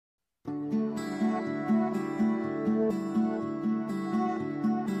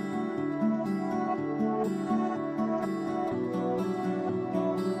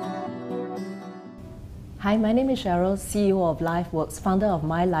Hi, my name is Cheryl, CEO of LifeWorkz, founder of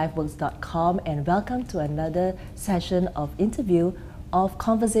mylifeworkz.com, and welcome to another session of interview of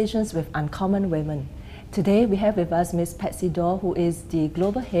Conversations with Uncommon Women. Today we have with us Ms. Patsy Doerr, who is the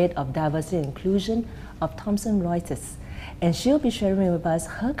Global Head of Diversity and Inclusion of Thomson Reuters. And she'll be sharing with us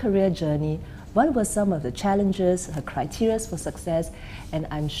her career journey, what were some of the challenges, her criteria for success, and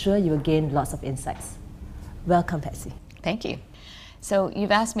I'm sure you'll gain lots of insights. Welcome, Patsy. Thank you. So you've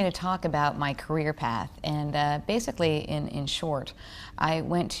asked me to talk about my career path, and basically, in short, I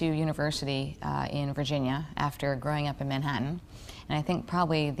went to university in Virginia after growing up in Manhattan. And I think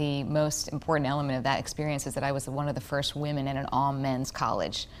probably the most important element of that experience is that I was one of the first women in an all-men's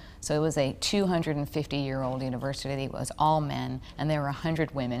college. So it was a 250-year-old university. It was all men, and there were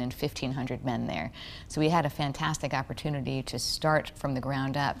 100 women and 1,500 men there. So we had a fantastic opportunity to start from the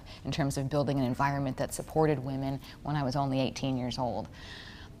ground up in terms of building an environment that supported women when I was only 18 years old.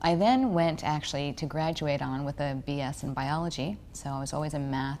 I then went actually to graduate on with a BS in biology, so I was always a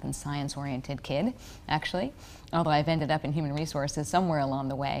math and science-oriented kid, actually, although I've ended up in human resources somewhere along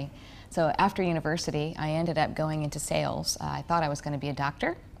the way. So after university, I ended up going into sales. I thought I was going to be a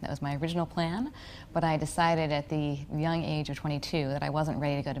doctor. That was my original plan, but I decided at the young age of 22 that I wasn't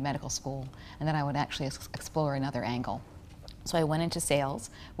ready to go to medical school and that I would actually explore another angle. So I went into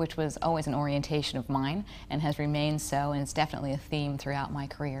sales, which was always an orientation of mine and has remained so, and it's definitely a theme throughout my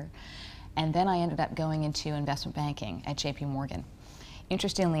career. And then I ended up going into investment banking at JP Morgan.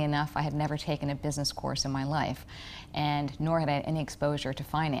 Interestingly enough, I had never taken a business course in my life, and nor had I had any exposure to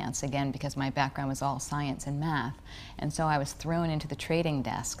finance, again, because my background was all science and math. And so I was thrown into the trading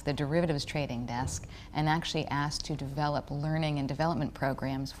desk, the derivatives trading desk, and actually asked to develop learning and development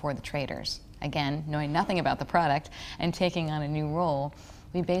programs for the traders. Again, knowing nothing about the product and taking on a new role,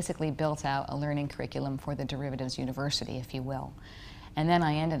 we basically built out a learning curriculum for the derivatives university, if you will. And then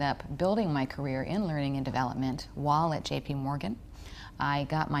I ended up building my career in learning and development while at JP Morgan. I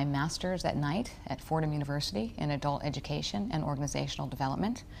got my master's at night at Fordham University in adult education and organizational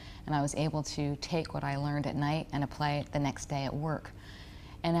development, and I was able to take what I learned at night and apply it the next day at work.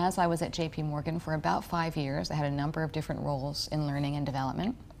 And as I was at JP Morgan for about 5 years, I had a number of different roles in learning and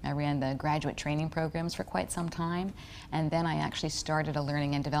development. I ran the graduate training programs for quite some time, and then I actually started a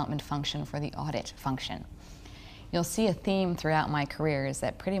learning and development function for the audit function. You'll see a theme throughout my career is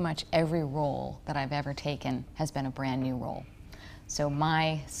that pretty much every role that I've ever taken has been a brand new role. So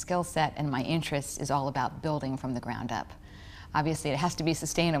my skill set and my interest is all about building from the ground up. Obviously, it has to be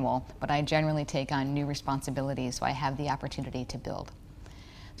sustainable, but I generally take on new responsibilities so I have the opportunity to build.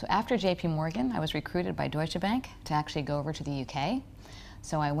 So after JP Morgan, I was recruited by Deutsche Bank to actually go over to the UK.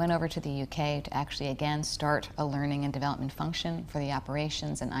 So I went over to the UK to actually, again, start a learning and development function for the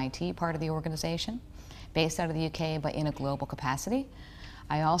operations and IT part of the organization, based out of the UK, but in a global capacity.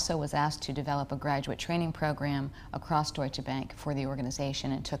 I also was asked to develop a graduate training program across Deutsche Bank for the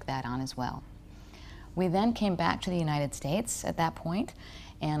organization and took that on as well. We then came back to the United States at that point,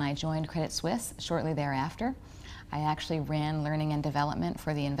 and I joined Credit Suisse shortly thereafter. I actually ran learning and development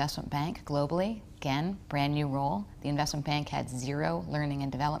for the investment bank globally. Again, brand new role. The investment bank had zero learning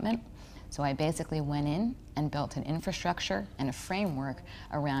and development. So I basically went in and built an infrastructure and a framework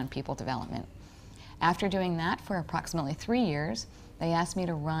around people development. After doing that for approximately 3 years, they asked me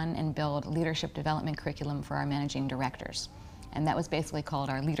to run and build leadership development curriculum for our managing directors. And that was basically called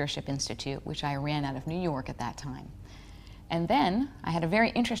our Leadership Institute, which I ran out of New York at that time. And then I had a very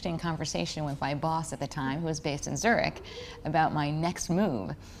interesting conversation with my boss at the time, who was based in Zurich, about my next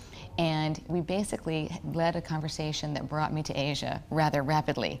move. And we basically led a conversation that brought me to Asia rather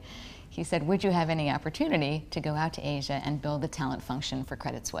rapidly. He said, would you have any opportunity to go out to Asia and build the talent function for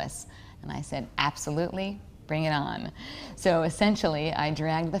Credit Suisse? And I said, absolutely, bring it on. So essentially, I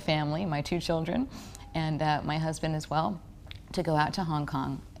dragged the family, my 2 children, and my husband as well, to go out to Hong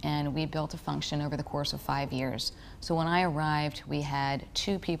Kong, and we built a function over the course of 5 years. So when I arrived, we had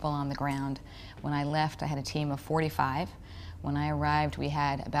 2 people on the ground. When I left, I had a team of 45. When I arrived, we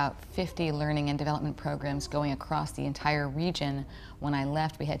had about 50 learning and development programs going across the entire region. When I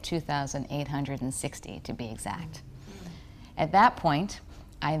left, we had 2,860 to be exact. At that point,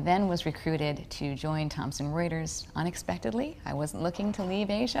 I then was recruited to join Thomson Reuters unexpectedly. I wasn't looking to leave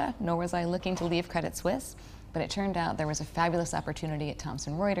Asia, nor was I looking to leave Credit Suisse, but it turned out there was a fabulous opportunity at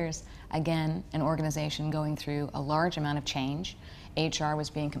Thomson Reuters, again, an organization going through a large amount of change. HR was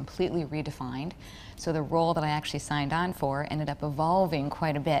being completely redefined, so the role that I actually signed on for ended up evolving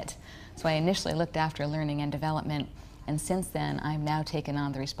quite a bit. So I initially looked after learning and development, and since then I've now taken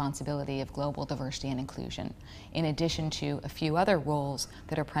on the responsibility of global diversity and inclusion, in addition to a few other roles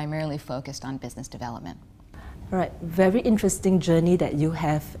that are primarily focused on business development. All right, very interesting journey that you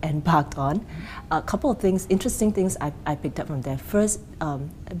have embarked on. A couple of things, interesting things I picked up from there. First,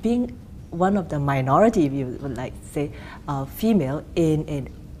 being one of the minority, if you would like to say, female in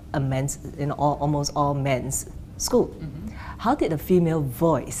a men's, in almost all men's school. Mm-hmm. How did a female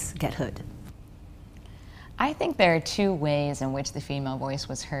voice get heard? I think there are two ways in which the female voice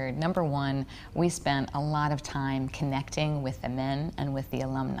was heard. Number one, we spent a lot of time connecting with the men and with the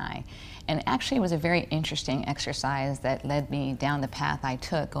alumni. And actually it was a very interesting exercise that led me down the path I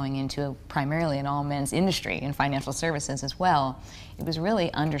took, going into primarily an all-men's industry in financial services as well. It was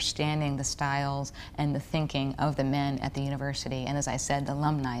really understanding the styles and the thinking of the men at the university, and as I said, the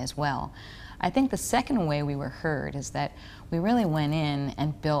alumni as well. I think the second way we were heard is that we really went in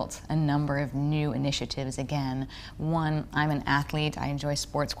and built a number of new initiatives again. One, I'm an athlete, I enjoy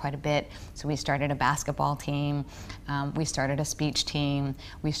sports quite a bit, so we started a basketball team, we started a speech team,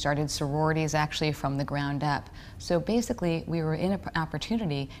 we started sororities actually from the ground up. So basically we were in an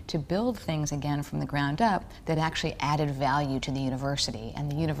opportunity to build things again from the ground up that actually added value to the university,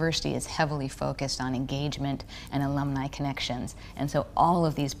 and the university is heavily focused on engagement and alumni connections, and so all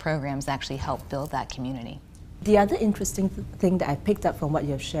of these programs actually help build that community. The other interesting thing that I picked up from what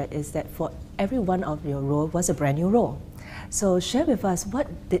you have shared is that for every one of your role was a brand new role. So share with us, what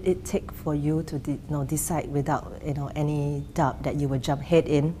did it take for you to decide without any doubt that you would jump head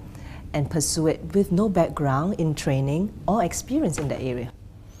in and pursue it with no background in training or experience in the area?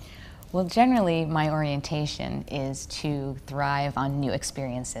 Well, generally, my orientation is to thrive on new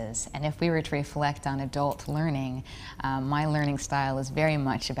experiences. And if we were to reflect on adult learning, my learning style is very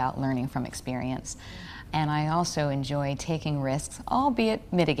much about learning from experience. And I also enjoy taking risks, albeit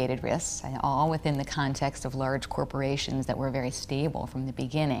mitigated risks, all within the context of large corporations that were very stable from the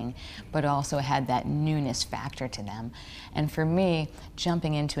beginning, but also had that newness factor to them. And for me,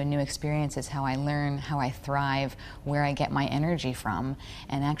 jumping into a new experience is how I learn, how I thrive, where I get my energy from,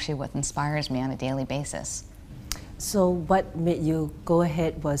 and actually what inspires me on a daily basis. So what made you go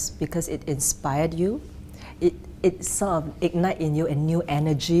ahead was because it inspired you? It sort of ignited in you a new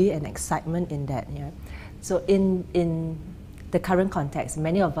energy and excitement in that, yeah? So in the current context,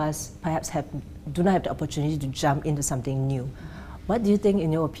 many of us perhaps do not have the opportunity to jump into something new. What do you think,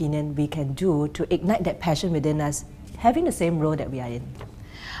 in your opinion, we can do to ignite that passion within us, having the same role that we are in?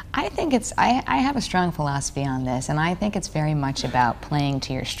 I think I have a strong philosophy on this, and I think it's very much about playing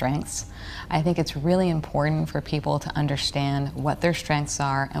to your strengths. I think it's really important for people to understand what their strengths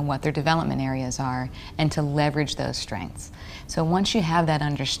are and what their development areas are, and to leverage those strengths. So once you have that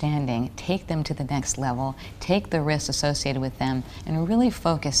understanding, take them to the next level, take the risks associated with them, and really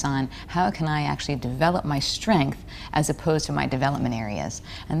focus on how can I actually develop my strength as opposed to my development areas.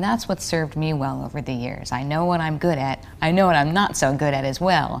 And that's what served me well over the years. I know what I'm good at, I know what I'm not so good at as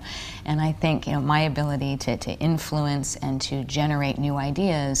well. And I think my ability to influence and to generate new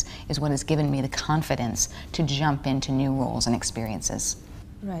ideas is what has given me the confidence to jump into new roles and experiences.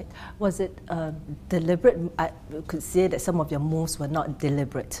 Right. Was it deliberate? I could say that some of your moves were not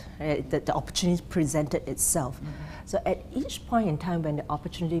deliberate, right? The opportunity presented itself. Mm-hmm. So at each point in time when the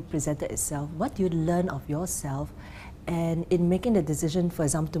opportunity presented itself, what do you learn of yourself? And in making the decision, for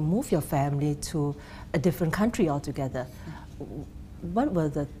example, to move your family to a different country altogether, what were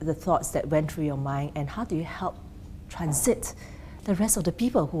the thoughts that went through your mind, and how do you help transit the rest of the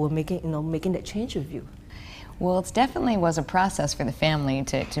people who were making that change with you? Well, it definitely was a process for the family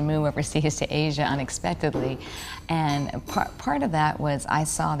to move overseas to Asia unexpectedly. And part of that was I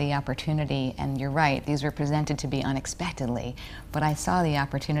saw the opportunity, and you're right, these were presented to be unexpectedly, but I saw the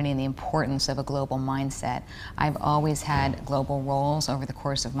opportunity and the importance of a global mindset. I've always had global roles over the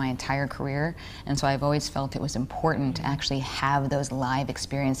course of my entire career, and so I've always felt it was important to actually have those live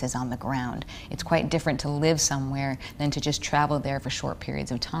experiences on the ground. It's quite different to live somewhere than to just travel there for short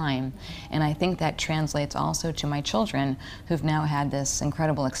periods of time. And I think that translates also to my children, who've now had this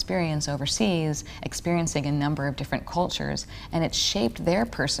incredible experience overseas, experiencing a number of different cultures, and it's shaped their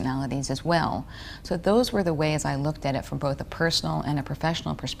personalities as well. So those were the ways I looked at it from both a personal and a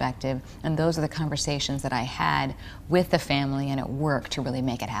professional perspective, and those are the conversations that I had with the family and at work to really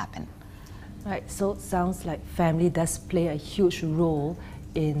make it happen. Right, so it sounds like family does play a huge role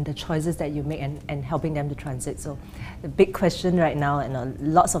in the choices that you make and helping them to transit. So the big question right now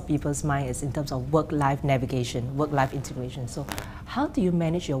in lots of people's mind is in terms of work-life navigation, work-life integration. So how do you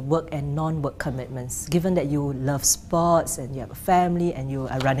manage your work and non-work commitments, given that you love sports and you have a family and you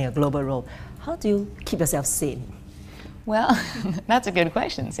are running a global role? How do you keep yourself sane? Well, that's a good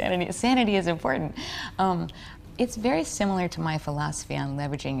question. Sanity is important. It's very similar to my philosophy on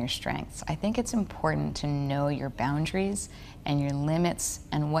leveraging your strengths. I think it's important to know your boundaries and your limits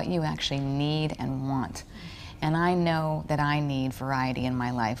and what you actually need and want. And I know that I need variety in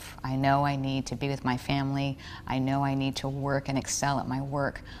my life. I know I need to be with my family. I know I need to work and excel at my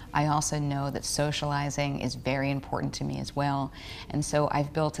work. I also know that socializing is very important to me as well. And so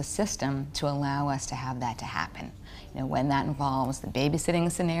I've built a system to allow us to have that to happen. You know, when that involves the babysitting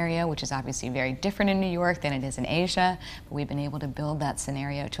scenario, which is obviously very different in New York than it is in Asia, but we've been able to build that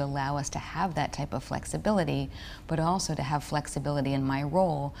scenario to allow us to have that type of flexibility, but also to have flexibility in my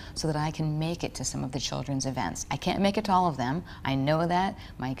role so that I can make it to some of the children's events. I can't make it to all of them. I know that.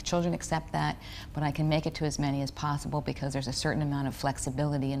 My children accept that, but I can make it to as many as possible because there's a certain amount of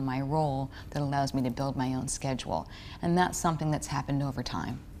flexibility in my role that allows me to build my own schedule. And that's something that's happened over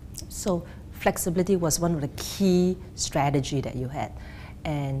time. So flexibility was one of the key strategy that you had,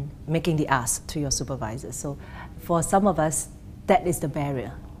 and making the ask to your supervisor. So for some of us, that is the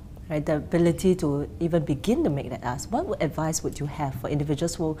barrier, right? The ability to even begin to make that ask. What advice would you have for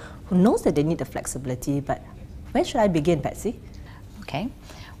individuals who knows that they need the flexibility, but where should I begin, Patsy? Okay,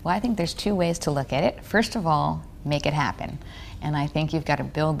 well, I think there's two ways to look at it. First of all, make it happen. And I think you've got to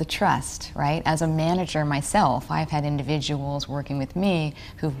build the trust, right? As a manager myself, I've had individuals working with me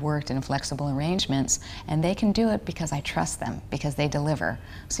who've worked in flexible arrangements, and they can do it because I trust them, because they deliver.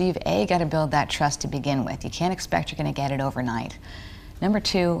 So you've got to build that trust to begin with. You can't expect you're going to get it overnight. Number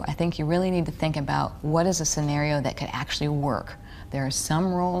two, I think you really need to think about what is a scenario that could actually work. There are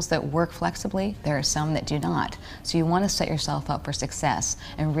some roles that work flexibly, there are some that do not. So you want to set yourself up for success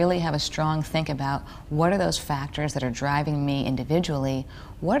and really have a strong think about what are those factors that are driving me individually,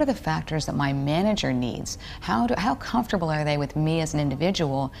 what are the factors that my manager needs, how comfortable are they with me as an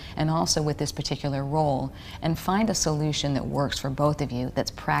individual and also with this particular role, and find a solution that works for both of you,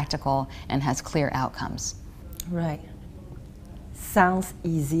 that's practical and has clear outcomes. Right. Sounds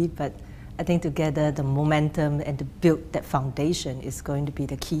easy, but I think together the momentum and to build that foundation is going to be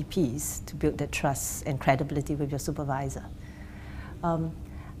the key piece to build that trust and credibility with your supervisor.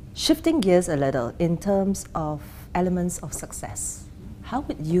 Shifting gears a little in terms of elements of success, how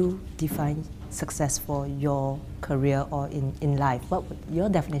would you define success for your career or in life? What would your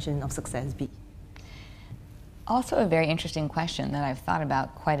definition of success be? Also a very interesting question that I've thought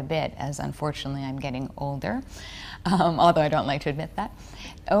about quite a bit, as unfortunately I'm getting older, although I don't like to admit that.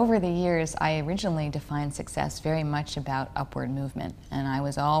 Over the years, I originally defined success very much about upward movement, and I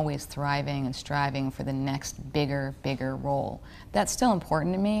was always thriving and striving for the next bigger role. That's still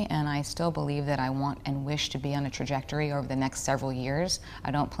important to me, and I still believe that I want and wish to be on a trajectory over the next several years.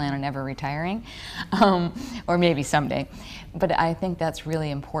 I don't plan on ever retiring, or maybe someday. But I think that's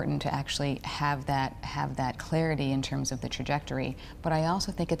really important to actually have that clarity in terms of the trajectory. But I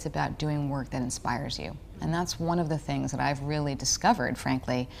also think it's about doing work that inspires you. And that's one of the things that I've really discovered,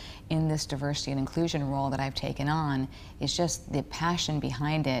 frankly, in this diversity and inclusion role that I've taken on, is just the passion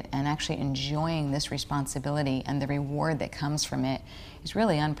behind it and actually enjoying this responsibility, and the reward that comes from it is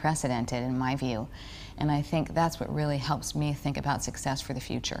really unprecedented in my view. And I think that's what really helps me think about success for the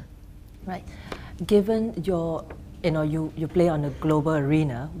future. Right. Given your, you play on a global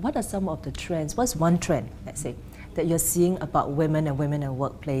arena, what are some of the trends? What's one trend, let's say, that you're seeing about women and women in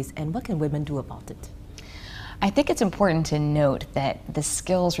workplace, and what can women do about it? I think it's important to note that the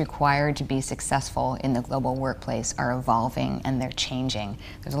skills required to be successful in the global workplace are evolving and they're changing.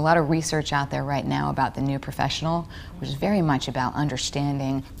 There's a lot of research out there right now about the new professional, which is very much about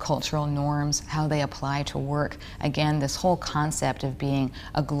understanding cultural norms, how they apply to work. Again, this whole concept of being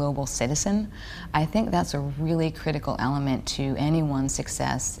a global citizen. I think that's a really critical element to anyone's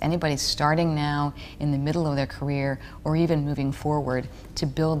success, anybody starting now, in the middle of their career, or even moving forward, to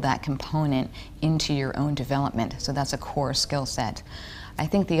build that component into your own development. So that's a core skill set. I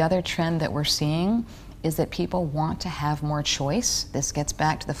think the other trend that we're seeing is that people want to have more choice. This gets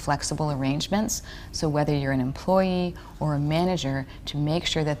back to the flexible arrangements. So whether you're an employee or a manager, to make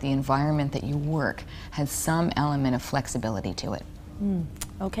sure that the environment that you work has some element of flexibility to it.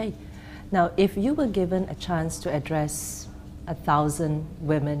 Okay. Now, if you were given a chance to address 1,000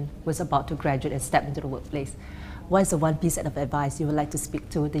 women who's about to graduate and step into the workplace, what is the one piece of advice you would like to speak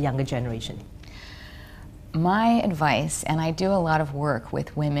to the younger generation? My advice, and I do a lot of work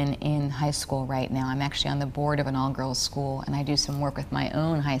with women in high school right now. I'm actually on the board of an all-girls school, and I do some work with my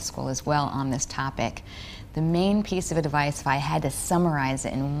own high school as well on this topic. The main piece of advice, if I had to summarize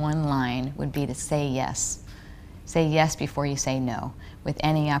it in one line, would be to say yes. Say yes before you say no, with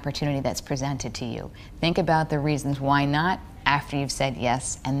any opportunity that's presented to you. Think about the reasons why not after you've said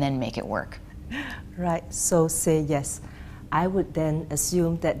yes, and then make it work. Right, so say yes. I would then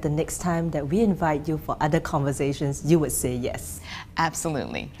assume that the next time that we invite you for other conversations, you would say yes.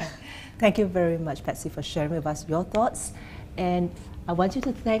 Absolutely. Thank you very much, Patsy, for sharing with us your thoughts And I want you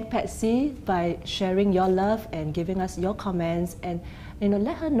to thank Patsy by sharing your love and giving us your comments, and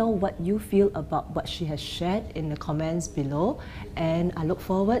let her know what you feel about what she has shared in the comments below. And I look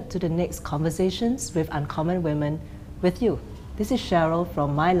forward to the next Conversations with Uncommon Women with you. This is Cheryl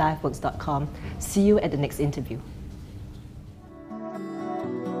from mylifeworkz.com. See you at the next interview.